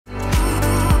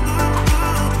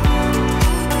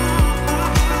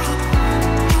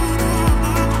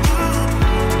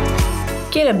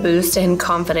a boost in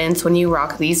confidence when you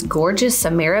rock these gorgeous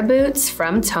Samara boots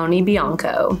from Tony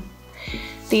Bianco.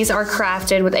 These are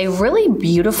crafted with a really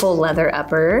beautiful leather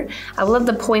upper. I love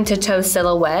the pointed toe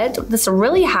silhouette with this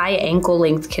really high ankle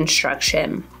length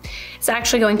construction. It's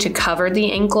actually going to cover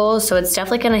the ankle, so it's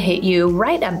definitely going to hit you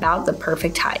right about the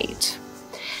perfect height.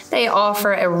 They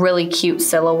offer a really cute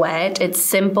silhouette. It's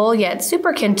simple yet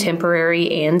super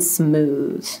contemporary and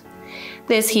smooth.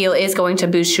 This heel is going to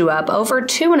boost you up over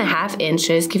 2.5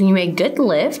 inches, giving you a good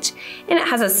lift, and it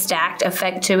has a stacked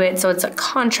effect to it, so it's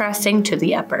contrasting to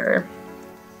the upper.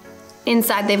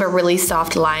 Inside, they have a really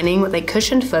soft lining with a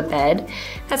cushioned footbed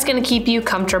that's going to keep you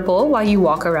comfortable while you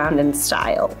walk around in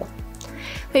style.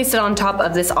 They sit on top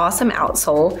of this awesome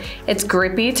outsole. It's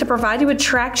grippy to provide you with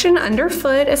traction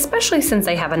underfoot, especially since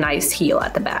they have a nice heel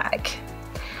at the back.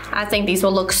 I think these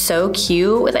will look so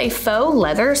cute with a faux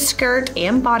leather skirt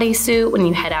and bodysuit when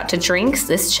you head out to drinks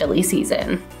this chilly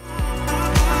season.